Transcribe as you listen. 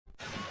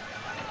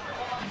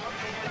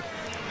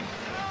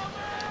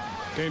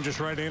Dangerous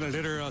right-handed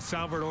hitter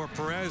Salvador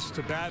Perez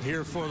to bat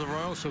here for the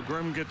Royals. So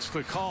Grimm gets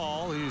the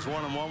call. He's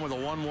 1-1 with a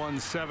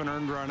 1.17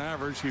 earned run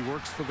average. He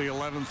works for the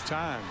 11th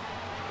time.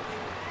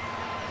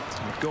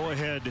 Go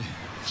ahead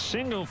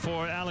single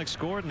for Alex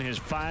Gordon, his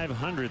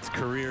 500th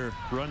career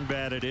run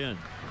batted in.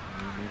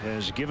 And it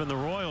has given the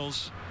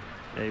Royals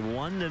a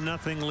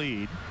 1-0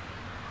 lead.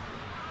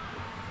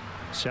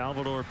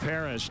 Salvador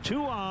Perez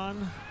 2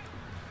 on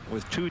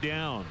with 2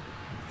 down.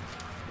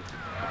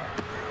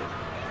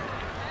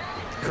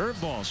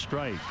 Curveball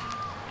strike.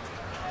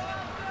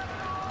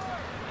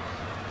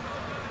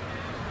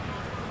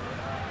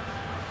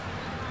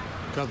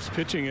 Cubs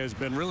pitching has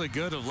been really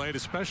good of late,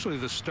 especially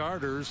the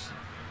starters.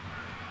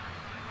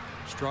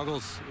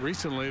 Struggles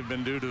recently have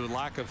been due to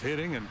lack of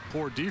hitting and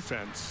poor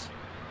defense.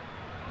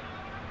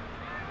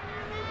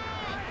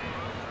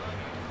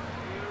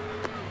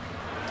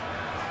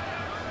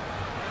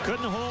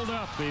 Couldn't hold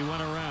up. He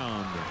went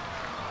around.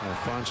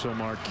 Alfonso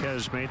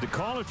Marquez made the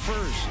call at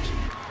first.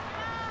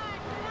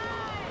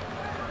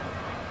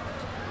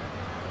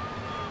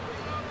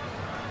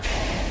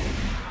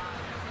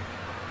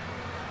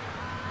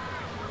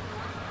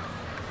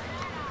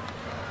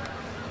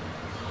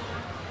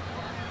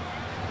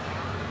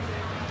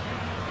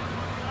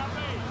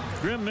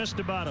 Grimm missed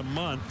about a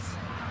month.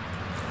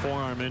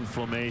 Forearm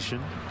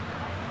inflammation.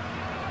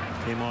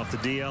 Came off the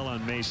DL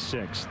on May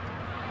 6th.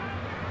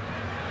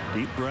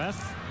 Deep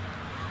breath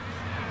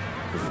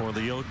before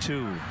the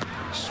 0-2.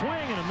 Swing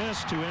and a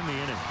miss to end the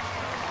inning.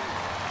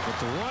 But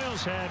the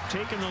Royals have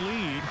taken the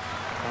lead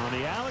on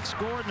the Alex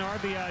Gordon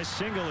RBI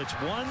single. It's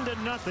 1-0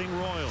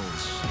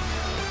 Royals.